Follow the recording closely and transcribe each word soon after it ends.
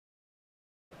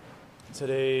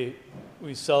Today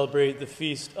we celebrate the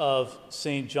feast of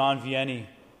St John Vianney,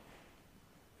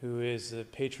 who is the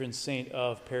patron saint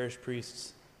of parish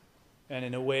priests, and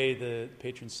in a way the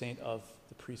patron saint of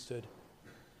the priesthood.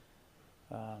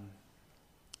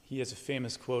 He has a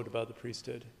famous quote about the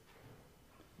priesthood,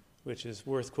 which is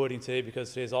worth quoting today because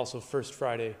today is also First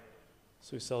Friday, so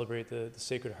we celebrate the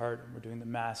Sacred Heart, and we're doing the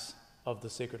Mass of the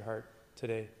Sacred Heart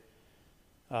today.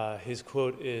 His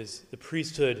quote is, "The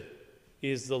priesthood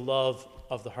is the love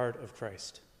of the heart of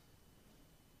Christ."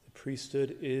 The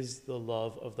priesthood is the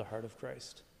love of the heart of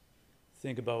Christ.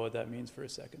 Think about what that means for a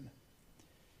second.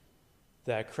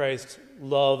 That Christ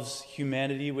loves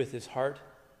humanity with his heart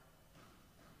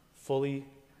fully,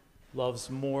 loves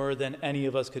more than any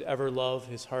of us could ever love.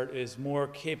 His heart is more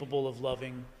capable of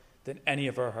loving than any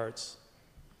of our hearts.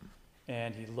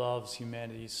 And he loves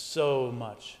humanity so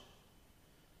much.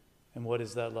 And what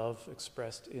is that love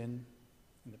expressed in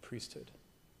the priesthood?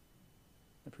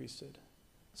 The priesthood.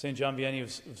 St. John Vianney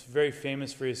was very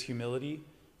famous for his humility,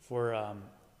 for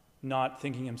not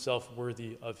thinking himself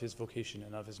worthy of his vocation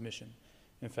and of his mission.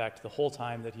 In fact, the whole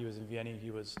time that he was in Vianney, he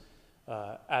was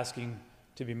asking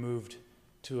to be moved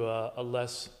to a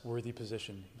less worthy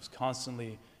position. He was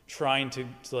constantly trying to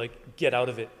get out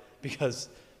of it because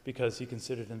he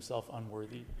considered himself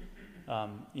unworthy. A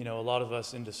lot of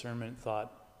us in discernment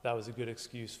thought that was a good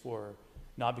excuse for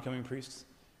not becoming priests.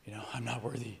 I'm not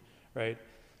worthy, right?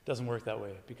 It doesn't work that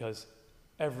way, because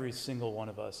every single one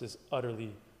of us is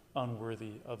utterly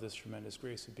unworthy of this tremendous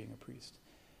grace of being a priest.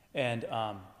 And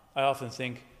I often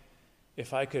think,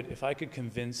 if I could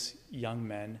convince young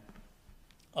men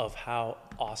of how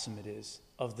awesome it is,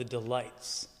 of the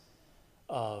delights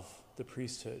of the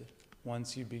priesthood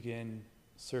once you begin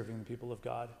serving the people of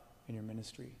God in your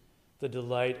ministry, the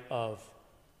delight of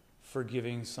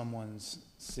forgiving someone's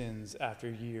sins after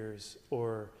years,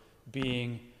 or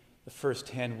being the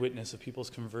first-hand witness of people's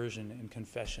conversion and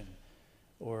confession,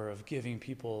 or of giving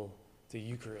people the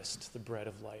Eucharist, the bread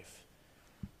of life.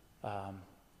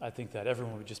 I think that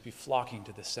everyone would just be flocking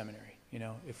to this seminary,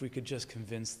 if we could just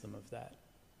convince them of that.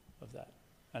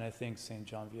 And I think St.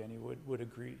 John Vianney would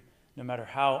agree. No matter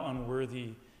how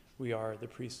unworthy we are, the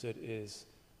priesthood is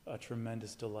a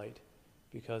tremendous delight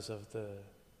because of the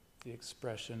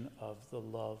expression of the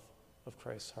love of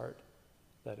Christ's heart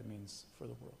that it means for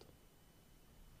the world.